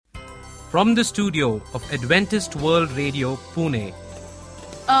From the studio of Adventist World Radio, Pune.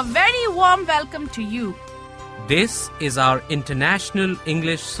 A very warm welcome to you. This is our International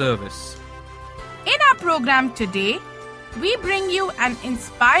English Service. In our program today, we bring you an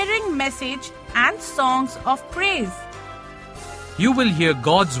inspiring message and songs of praise. You will hear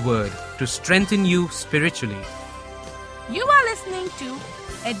God's Word to strengthen you spiritually. You are listening to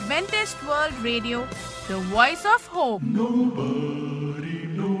Adventist World Radio, the voice of hope. Nobody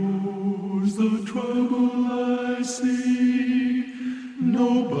knows the trouble I see.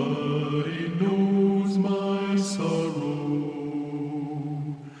 Nobody knows my sorrow.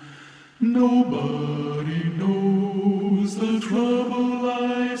 Nobody knows the trouble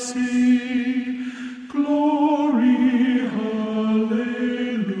I see. Glory, hallelujah.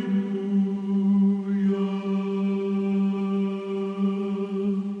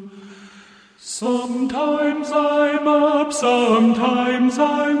 Sometimes I'm up, sometimes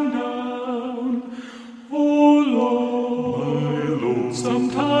I'm down. Oh Lord,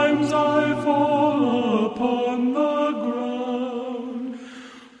 sometimes I fall upon the ground.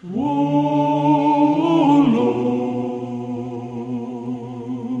 Oh Lord,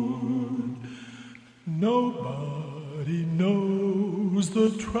 nobody knows the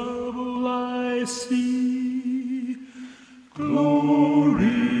trouble I see.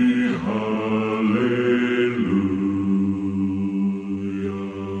 Glory,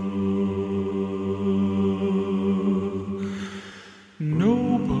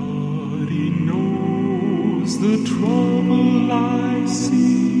 nobody knows the trouble I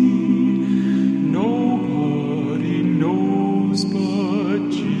see. Nobody knows but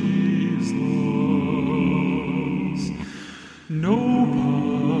Jesus.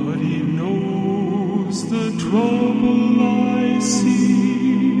 Nobody knows the trouble I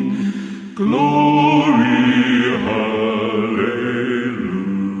see. Glory, hallelujah.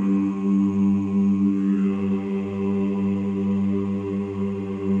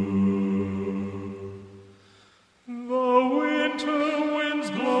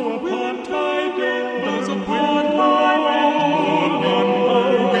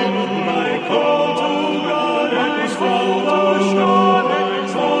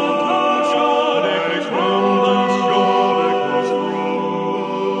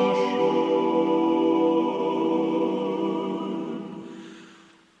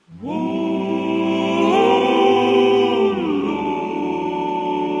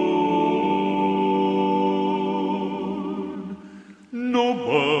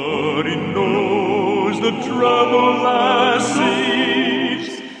 Nobody knows the trouble I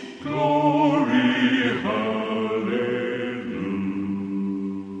see. Glory, hallelujah.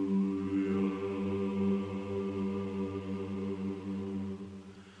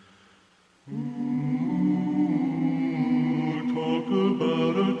 Talk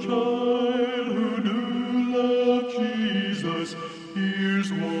about a child who do love Jesus.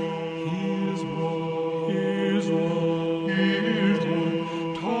 Here's one. Here's one.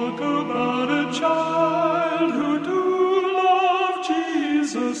 Talk about a child who do love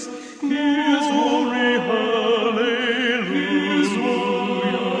Jesus. Here's glory, hallelujah.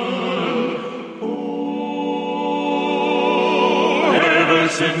 Oh, ever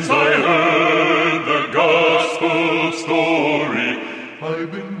since I heard the gospel story,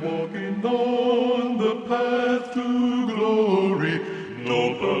 I've been walking on the path to glory.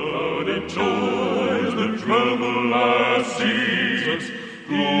 Nobody knows the trouble I see.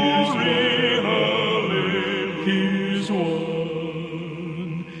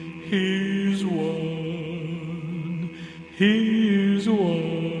 He's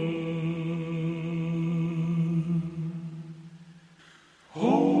one. Oh,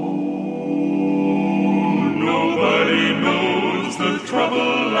 nobody knows the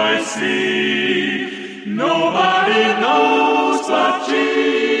trouble I see. Nobody knows but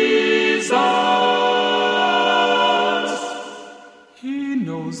Jesus. He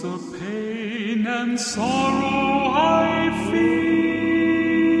knows the pain and sorrow I feel.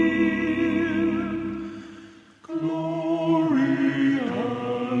 Glory,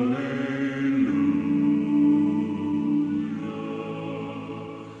 hallelujah.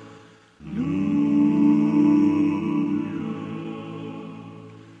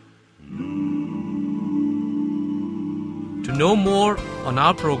 To know more on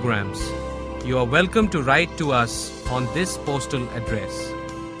our programs, you are welcome to write to us on this postal address: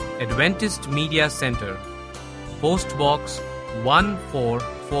 Adventist Media Center, Post Box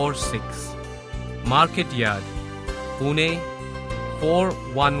 1446, Market Yard, Pune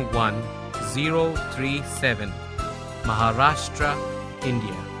 411037, Maharashtra,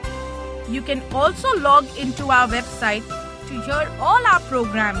 India. You can also log into our website to hear all our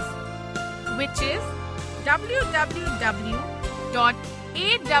programs. which is www.awr.org.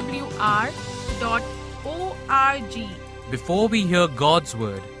 Before we hear God's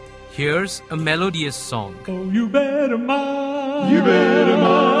Word, here's a melodious song. Oh, you better mind. You better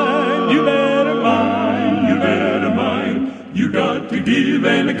mind. You better mind. You better mind. You got to give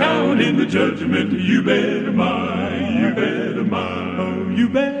an account in the judgment. You better mind. You better mind. Oh, you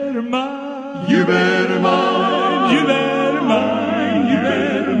better mind. You better mind. You better mind. You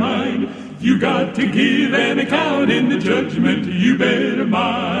better mind. You got to give an account in the judgment. You better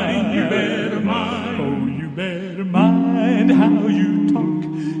mind. You better mind. Oh, you better mind how you talk.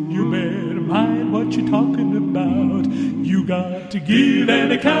 You better mind what you're talking about. You got to give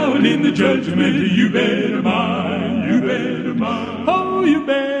an account in the judgment. You better mind. You better mind. Oh, you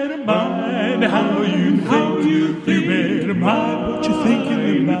better mind how you think. You better mind what you're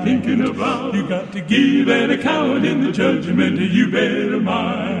thinking about. You got to give an account in the judgment. You better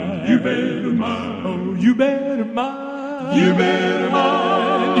mind. You better mind. Oh, you better mind. You better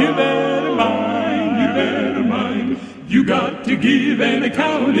mind. You better mind. You better mind. You got to give an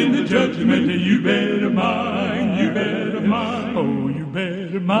account in the judgment. You better mind. You better mind. Oh, you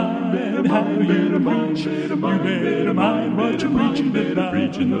better mind how you preach. You better mind what you're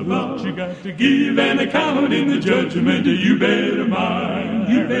preaching about. You got to give an account in the judgment. You better mind.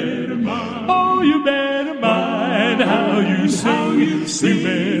 You better mind. Oh, you better mind how you sing. You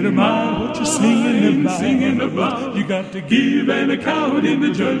better mind what you're singing about. You got to give an account in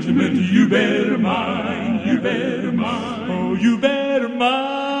the judgment. You better mind. You better mind. Oh, you better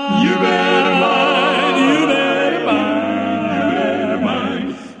mind. You better mind. You better mind. You better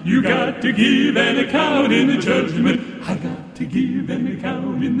mind. You got to give an account in the judgment. I got to give an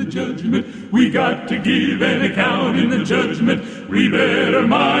account in the judgment. We got to give an account in the judgment. We better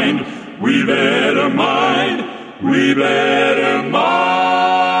mind. We better mind. We better mind.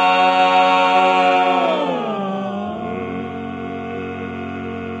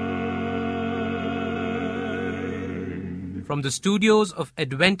 From the studios of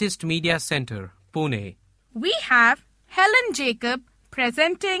Adventist Media Center, Pune, we have Helen Jacob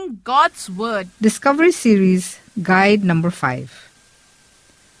presenting God's Word. Discovery Series, Guide number 5.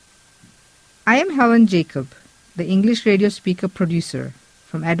 I am Helen Jacob, the English radio speaker producer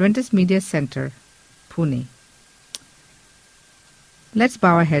from Adventist Media Center, Pune. Let's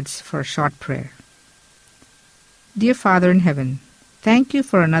bow our heads for a short prayer. Dear Father in heaven, thank you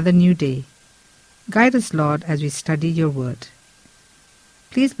for another new day. Guide us, Lord, as we study your word.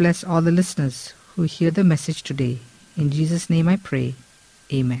 Please bless all the listeners who hear the message today. In Jesus' name I pray.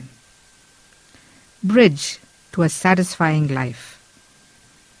 Amen. Bridge to a satisfying life.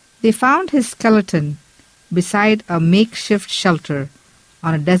 They found his skeleton beside a makeshift shelter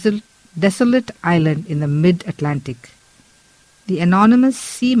on a desolate island in the mid-Atlantic. The anonymous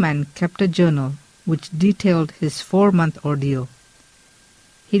seaman kept a journal which detailed his 4-month ordeal.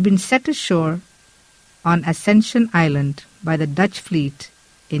 He'd been set ashore on Ascension Island by the Dutch fleet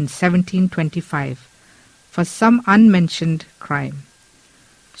in 1725 for some unmentioned crime.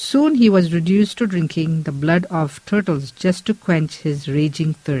 Soon he was reduced to drinking the blood of turtles just to quench his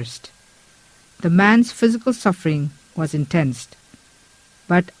raging thirst. The man's physical suffering was intense,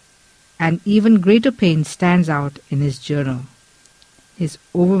 but an even greater pain stands out in his journal: his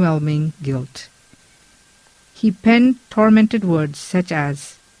overwhelming guilt. He penned tormented words such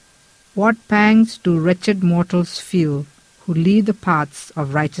as, "What pangs do wretched mortals feel who leave the paths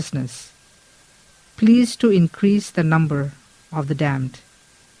of righteousness? Please to increase the number of the damned."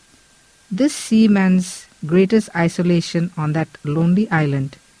 This seaman's greatest isolation on that lonely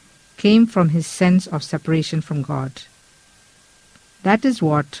island came from his sense of separation from God. That is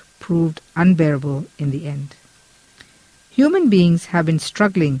what proved unbearable in the end. Human beings have been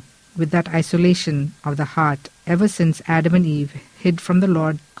struggling with that isolation of the heart ever since Adam and Eve hid from the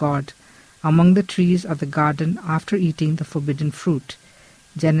Lord God among the trees of the garden after eating the forbidden fruit.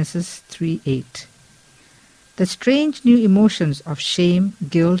 Genesis 3:8. The strange new emotions of shame,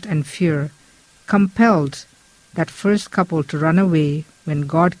 guilt, and fear compelled that first couple to run away when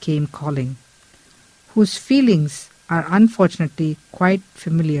God came calling, whose feelings are unfortunately quite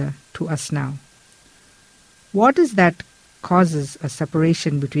familiar to us now. What is that causes a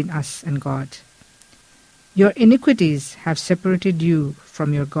separation between us and God? Your iniquities have separated you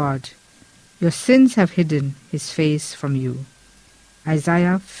from your God. Your sins have hidden his face from you.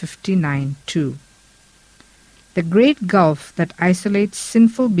 Isaiah 59:2. The great gulf that isolates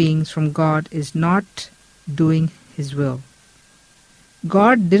sinful beings from God is not doing his will.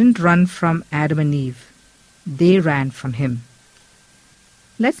 God didn't run from Adam and Eve. They ran from him.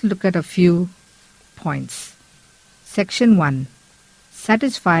 Let's look at a few points. Section 1.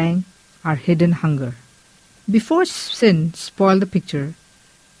 Satisfying our hidden hunger. Before sin spoiled the picture,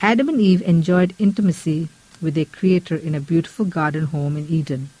 Adam and Eve enjoyed intimacy with their Creator in a beautiful garden home in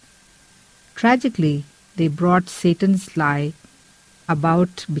Eden. Tragically, they brought Satan's lie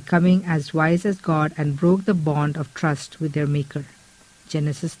about becoming as wise as God and broke the bond of trust with their Maker.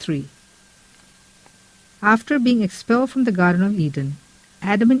 Genesis 3. After being expelled from the Garden of Eden,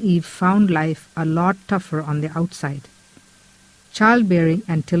 Adam and Eve found life a lot tougher on the outside. Childbearing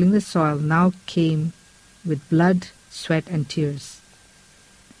and tilling the soil now came with blood, sweat, and tears.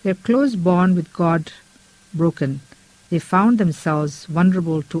 Their close bond with God broken, they found themselves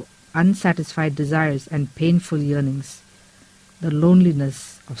vulnerable to unsatisfied desires and painful yearnings, the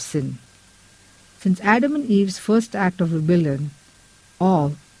loneliness of sin. Since Adam and Eve's first act of rebellion,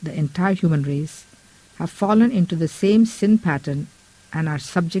 all, the entire human race, have fallen into the same sin pattern and are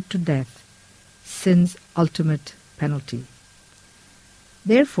subject to death, sin's ultimate penalty.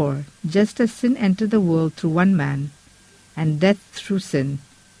 Therefore, just as sin entered the world through one man, and death through sin,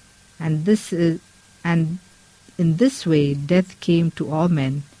 and in this way death came to all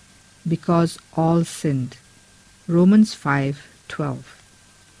men, because all sinned. Romans 5:12.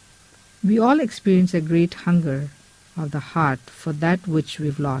 We all experience a great hunger of the heart for that which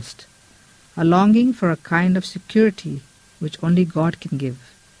we've lost, a longing for a kind of security which only God can give.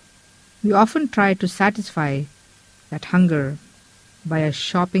 We often try to satisfy that hunger by a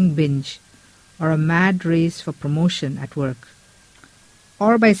shopping binge or a mad race for promotion at work,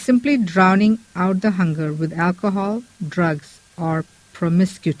 or by simply drowning out the hunger with alcohol, drugs, or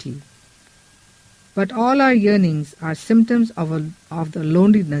promiscuity. But all our yearnings are symptoms of the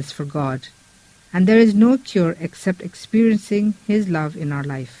loneliness for God, and there is no cure except experiencing His love in our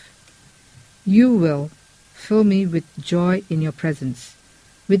life. You will fill me with joy in your presence,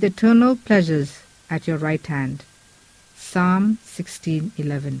 with eternal pleasures at your right hand. Psalm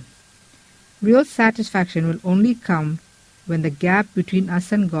 16:11. Real satisfaction will only come when the gap between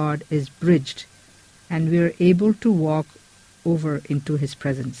us and God is bridged and we are able to walk over into His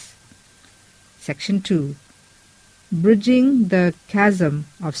presence. Section 2. Bridging the chasm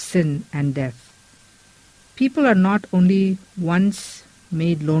of sin and death. People are not only once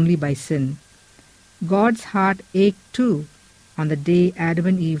made lonely by sin. God's heart ached too on the day Adam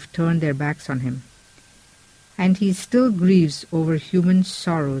and Eve turned their backs on Him. And He still grieves over human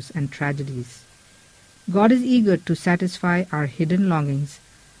sorrows and tragedies. God is eager to satisfy our hidden longings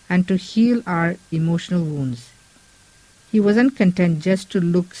and to heal our emotional wounds. He wasn't content just to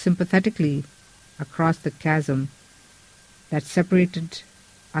look sympathetically across the chasm that separated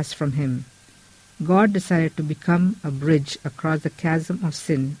us from Him. God decided to become a bridge across the chasm of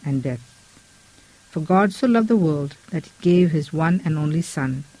sin and death. For God so loved the world that He gave His one and only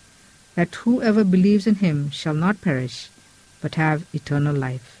Son, that whoever believes in Him shall not perish, but have eternal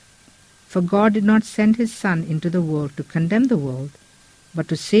life. For God did not send His Son into the world to condemn the world, but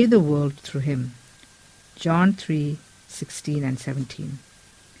to save the world through Him. John 3:16 and 17.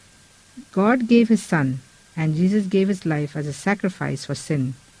 God gave His Son, and Jesus gave His life as a sacrifice for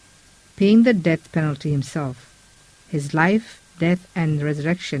sin, paying the death penalty Himself. His life, death, and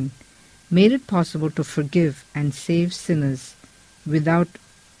resurrection made it possible to forgive and save sinners without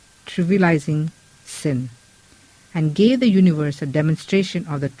trivializing sin, and gave the universe a demonstration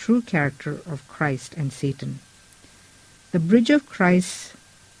of the true character of Christ and Satan. The bridge of Christ's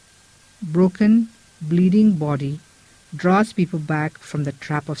broken, bleeding body draws people back from the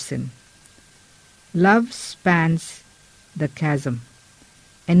trap of sin. Love spans the chasm,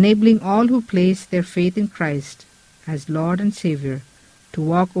 enabling all who place their faith in Christ as Lord and Savior to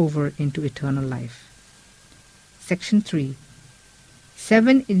walk over into eternal life. Section 3.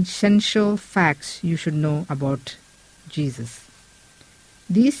 7 essential facts you should know about Jesus.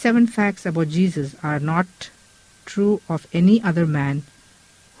 These 7 facts about Jesus are not true of any other man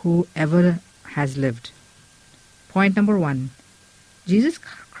who ever has lived. Point number 1. Jesus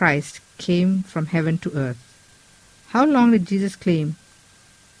Christ came from heaven to earth. How long did Jesus claim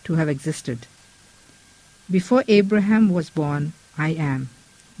to have existed? Before Abraham was born, I am.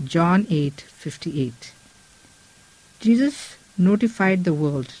 John 8:58. Jesus notified the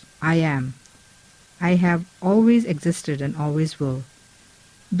world, I am. I have always existed and always will.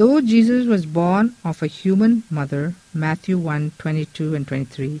 Though Jesus was born of a human mother, Matthew 1:22 and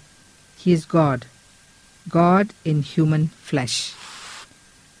 23, He is God, God in human flesh.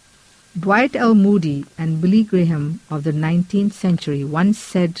 Dwight L. Moody and Billy Graham of the 19th century once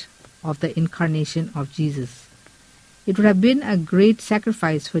said of the incarnation of Jesus, it would have been a great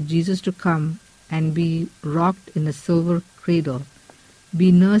sacrifice for Jesus to come and be rocked in a silver cradle,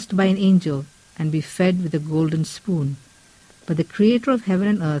 be nursed by an angel, and be fed with a golden spoon. But the Creator of heaven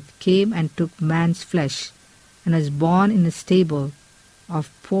and earth came and took man's flesh and was born in a stable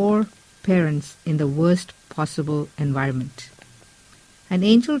of poor parents in the worst possible environment. An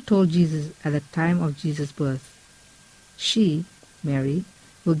angel told Jesus at the time of Jesus' birth, "She, Mary,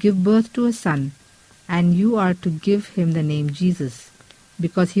 will give birth to a son, and you are to give him the name Jesus,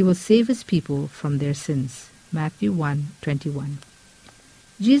 because he will save his people from their sins." Matthew 1:21.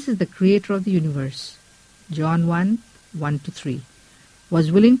 Jesus, the Creator of the universe, John 1:1-3,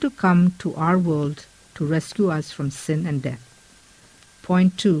 was willing to come to our world to rescue us from sin and death.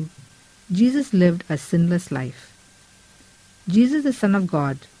 Point 2. Jesus lived a sinless life. Jesus, the Son of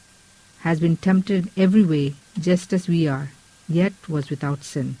God, has been tempted in every way just as we are, yet was without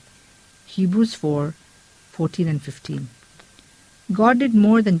sin. Hebrews 4:14 and 15. God did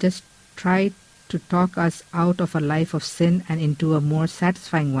more than just try to talk us out of a life of sin and into a more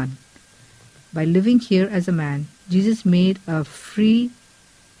satisfying one. By living here as a man, Jesus made a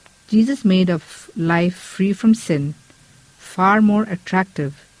life free from sin far more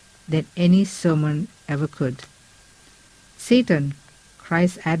attractive than any sermon ever could. Satan,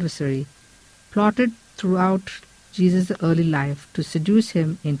 Christ's adversary, plotted throughout Jesus' early life to seduce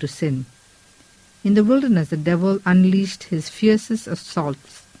him into sin. In the wilderness, the devil unleashed his fiercest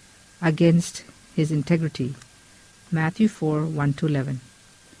assaults against his integrity. Matthew 4:1-11.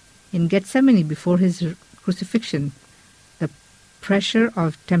 In Gethsemane, before his crucifixion, the pressure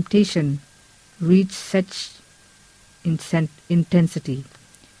of temptation reached such intensity.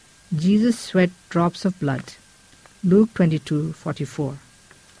 Jesus sweat drops of blood. Luke 22:44.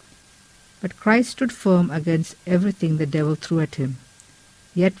 But Christ stood firm against everything the devil threw at him,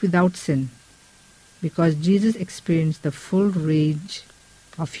 yet without sin, because Jesus experienced the full range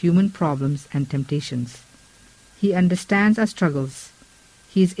of human problems and temptations. He understands our struggles.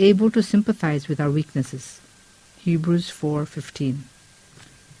 He is able to sympathize with our weaknesses. Hebrews 4:15.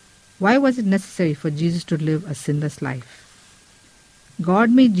 Why was it necessary for Jesus to live a sinless life?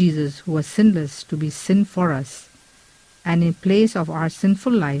 God made Jesus, who was sinless, to be sin for us, and in place of our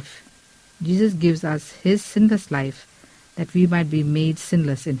sinful life, Jesus gives us his sinless life that we might be made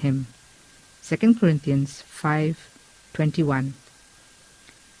sinless in him. 2 Corinthians 5:21.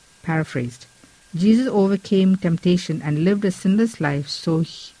 Paraphrased. Jesus overcame temptation and lived a sinless life so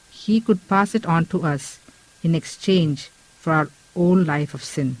he could pass it on to us in exchange for our old life of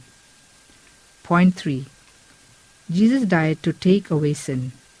sin. Point 3. Jesus died to take away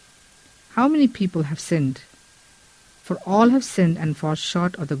sin. How many people have sinned? For all have sinned and fall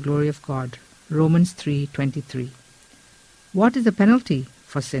short of the glory of God. Romans 3:23. What is the penalty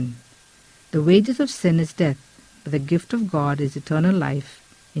for sin? The wages of sin is death, but the gift of God is eternal life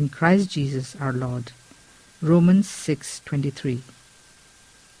in Christ Jesus our Lord. Romans 6:23.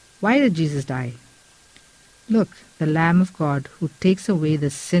 Why did Jesus die? Look, the Lamb of God who takes away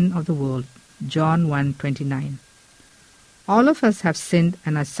the sin of the world. John 1:29. All of us have sinned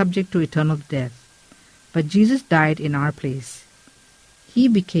and are subject to eternal death, but Jesus died in our place. He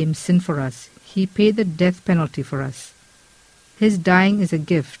became sin for us. He paid the death penalty for us. His dying is a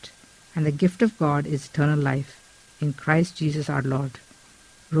gift, and the gift of God is eternal life in Christ Jesus our Lord.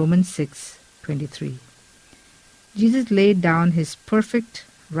 Romans 6:23. Jesus laid down his perfect,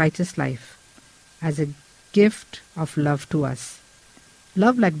 righteous life as a gift of love to us.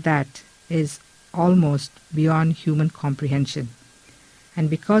 Love like that is almost beyond human comprehension. And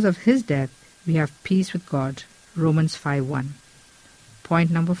because of his death, we have peace with God. Romans 5:1.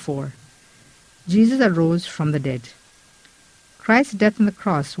 Point number 4. Jesus arose from the dead. Christ's death on the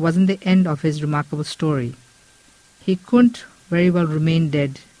cross wasn't the end of his remarkable story. He couldn't very well remain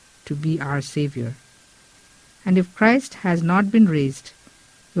dead to be our Savior. And if Christ has not been raised,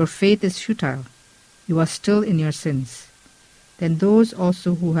 your faith is futile. You are still in your sins. Then those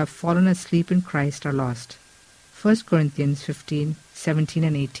also who have fallen asleep in Christ are lost. 1 Corinthians 15:17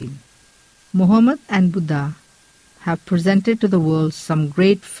 and 18. Muhammad and Buddha have presented to the world some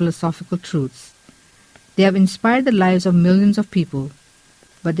great philosophical truths. They have inspired the lives of millions of people,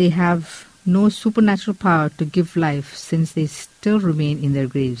 but they have no supernatural power to give life since they still remain in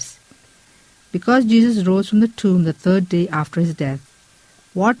their graves. Because Jesus rose from the tomb the third day after his death,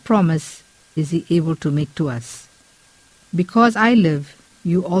 what promise is he able to make to us? Because I live,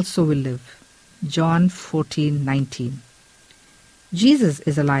 you also will live. John 14:19. Jesus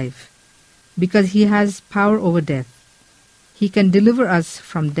is alive because he has power over death. He can deliver us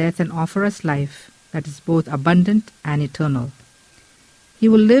from death and offer us life that is both abundant and eternal. He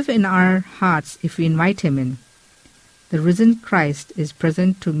will live in our hearts if we invite him in. The risen Christ is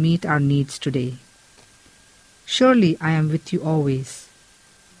present to meet our needs today. Surely I am with you always,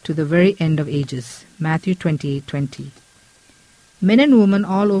 to the very end of ages. Matthew 28:20. Men and women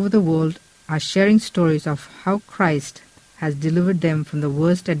all over the world are sharing stories of how Christ has delivered them from the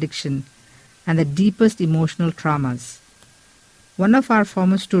worst addiction and the deepest emotional traumas. One of our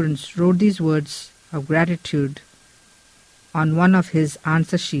former students wrote these words of gratitude on one of his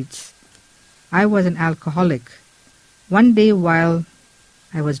answer sheets. I was an alcoholic. One day while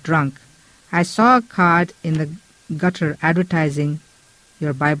I was drunk, I saw a card in the gutter advertising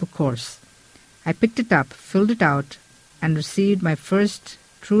your Bible course. I picked it up, filled it out, and received my first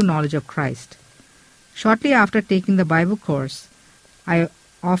true knowledge of Christ. Shortly after taking the Bible course, I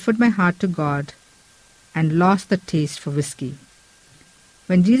offered my heart to God and lost the taste for whiskey.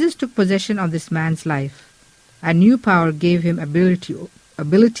 When Jesus took possession of this man's life, a new power gave him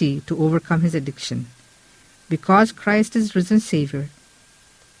ability to overcome his addiction. Because Christ is risen Savior,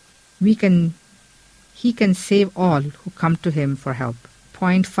 he can save all who come to him for help.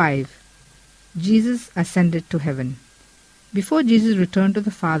 Point 5. Jesus ascended to heaven. Before Jesus returned to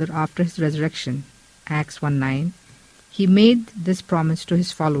the Father after his resurrection, Acts 1:9, he made this promise to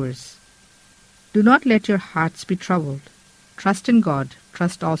his followers. Do not let your hearts be troubled. Trust in God,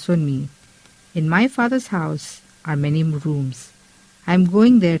 trust also in me. In my Father's house are many rooms. I am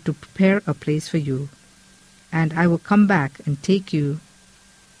going there to prepare a place for you, and I will come back and take you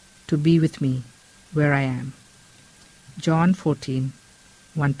to be with me where I am. John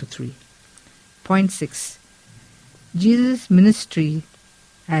 14:1-3. Point 6. Jesus' ministry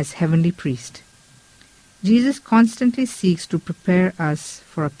as heavenly priest. Jesus constantly seeks to prepare us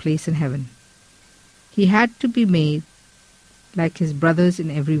for a place in heaven. He had to be made like his brothers in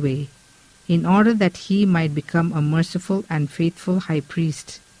every way, in order that he might become a merciful and faithful high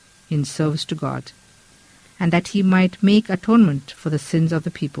priest in service to God, and that he might make atonement for the sins of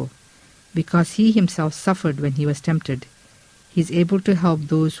the people. Because he himself suffered when he was tempted, he is able to help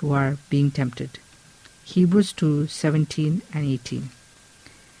those who are being tempted. Hebrews 2:17 and 18.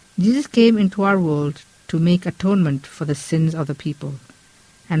 Jesus came into our world to make atonement for the sins of the people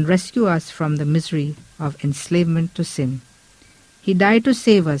and rescue us from the misery of enslavement to sin. He died to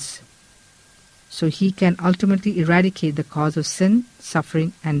save us so he can ultimately eradicate the cause of sin,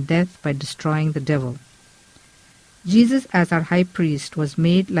 suffering, and death by destroying the devil. Jesus, as our high priest, was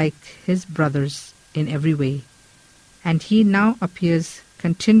made like his brothers in every way, and he now appears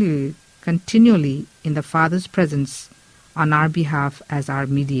continually in the Father's presence on our behalf as our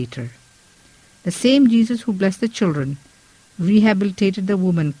mediator. The same Jesus who blessed the children, rehabilitated the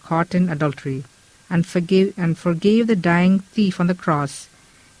woman caught in adultery, and forgave the dying thief on the cross,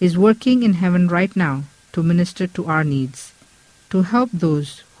 is working in heaven right now to minister to our needs, to help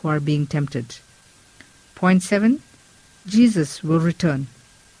those who are being tempted. Point 7. Jesus will return.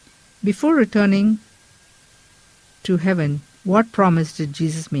 Before returning to heaven, what promise did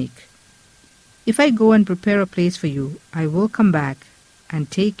Jesus make? If I go and prepare a place for you, I will come back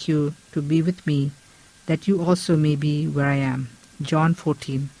and take you to be with me, that you also may be where I am. John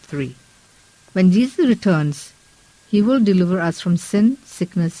 14:3. When Jesus returns, he will deliver us from sin,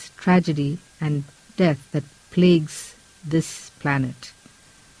 sickness, tragedy, and death that plagues this planet.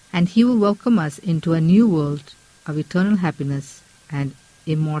 And he will welcome us into a new world of eternal happiness and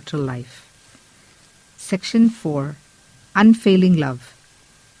immortal life. Section 4. Unfailing Love.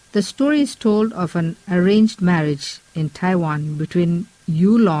 The story is told of an arranged marriage in Taiwan between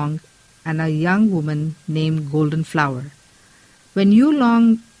Yu Long and a young woman named Golden Flower. When Yu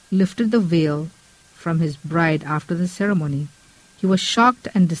Long lifted the veil from his bride after the ceremony, he was shocked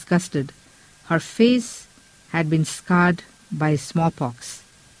and disgusted. Her face had been scarred by smallpox.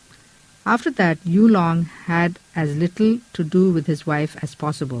 After that, Yu Long had as little to do with his wife as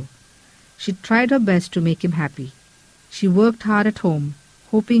possible. She tried her best to make him happy. She worked hard at home,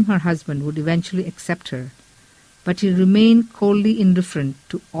 hoping her husband would eventually accept her, but he remained coldly indifferent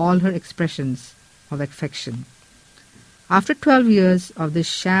to all her expressions of affection. After 12 years of this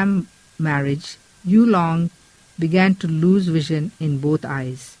sham marriage, Yu Long began to lose vision in both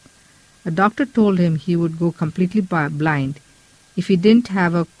eyes. A doctor told him he would go completely blind if he didn't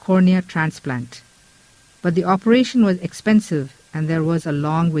have a cornea transplant. But the operation was expensive and there was a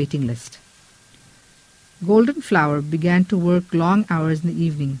long waiting list. Golden Flower began to work long hours in the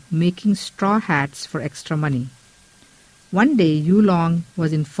evening, making straw hats for extra money. One day, Yu Long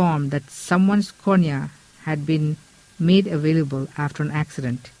was informed that someone's cornea had been made available after an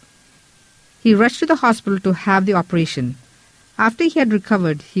accident. He rushed to the hospital to have the operation. After he had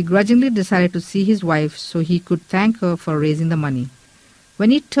recovered, he grudgingly decided to see his wife so he could thank her for raising the money.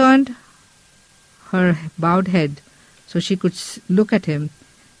 When he turned her bowed head so she could look at him,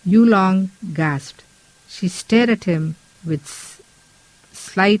 Yu Long gasped. She stared at him with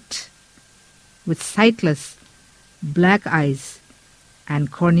sightless black eyes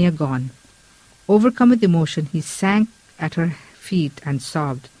and cornea gone. Overcome with emotion, he sank at her feet and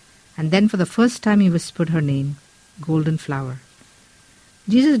sobbed, and then for the first time he whispered her name, Golden Flower.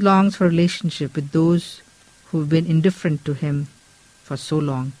 Jesus longs for a relationship with those who have been indifferent to him for so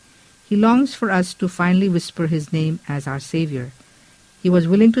long. He longs for us to finally whisper his name as our Savior. He was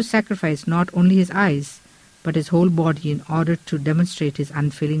willing to sacrifice not only his eyes, but his whole body in order to demonstrate his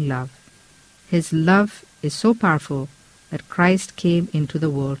unfailing love. His love is so powerful that Christ came into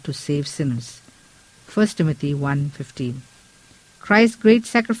the world to save sinners. 1 Timothy 1:15. Christ's great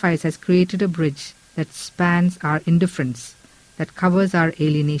sacrifice has created a bridge that spans our indifference, that covers our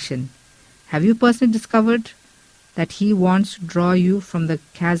alienation. Have you personally discovered that he wants to draw you from the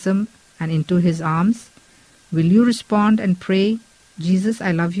chasm and into his arms? Will you respond and pray, Jesus,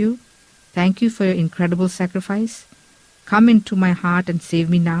 I love you. Thank you for your incredible sacrifice. Come into my heart and save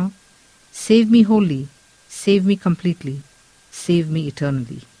me now. Save me wholly. Save me completely. Save me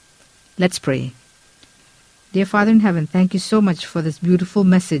eternally. Let's pray. Dear Father in heaven, thank you so much for this beautiful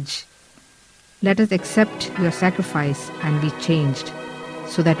message. Let us accept your sacrifice and be changed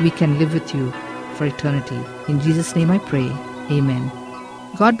so that we can live with you for eternity. In Jesus' name I pray. Amen.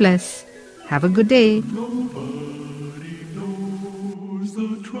 God bless. Have a good day. Nobody knows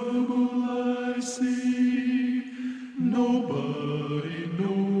the trouble I see. Nobody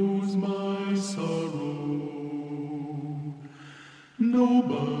knows my sorrow.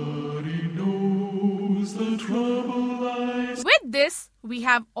 Nobody knows the trouble I see. With this, we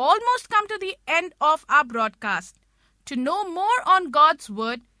have almost come to the end of our broadcast. To know more on God's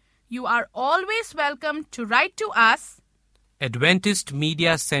Word, you are always welcome to write to us. Adventist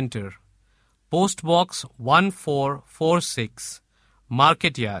Media Center, Post Box 1446,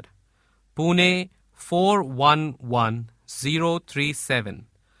 Market Yard, Pune 411037,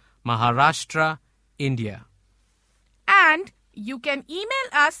 Maharashtra, India. And you can email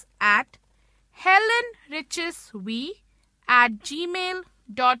us at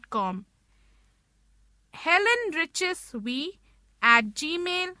helenrichesv@gmail.com.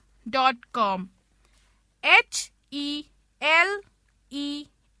 helenrichesv@gmail.com.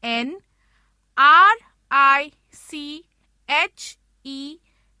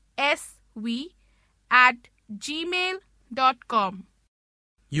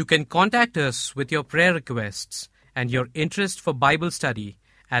 You can contact us with your prayer requests and your interest for Bible study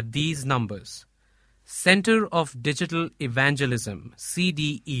at these numbers. Center of Digital Evangelism,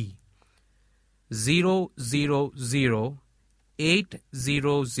 CDE,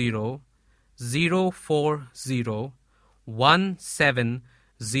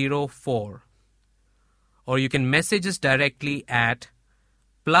 000-800-040-1704. Or you can message us directly at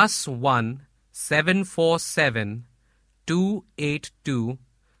 +1 747 282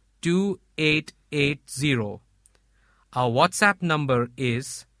 2880. Our WhatsApp number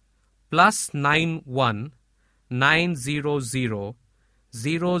is +91 900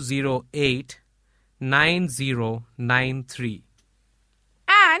 008 9093.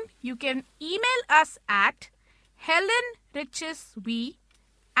 And you can email us at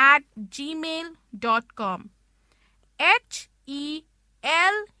helenrichesv@gmail.com.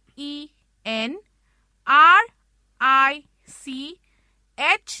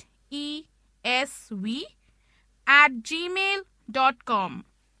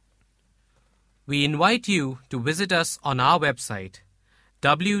 We invite you to visit us on our website,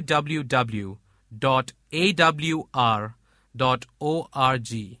 www.awr.org.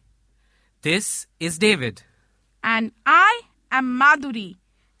 This is David. And I am Madhuri,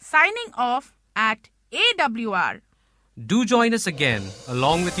 signing off at AWR. Do join us again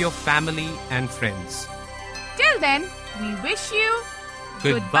along with your family and friends. Till then, we wish you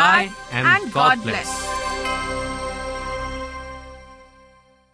Goodbye and God bless.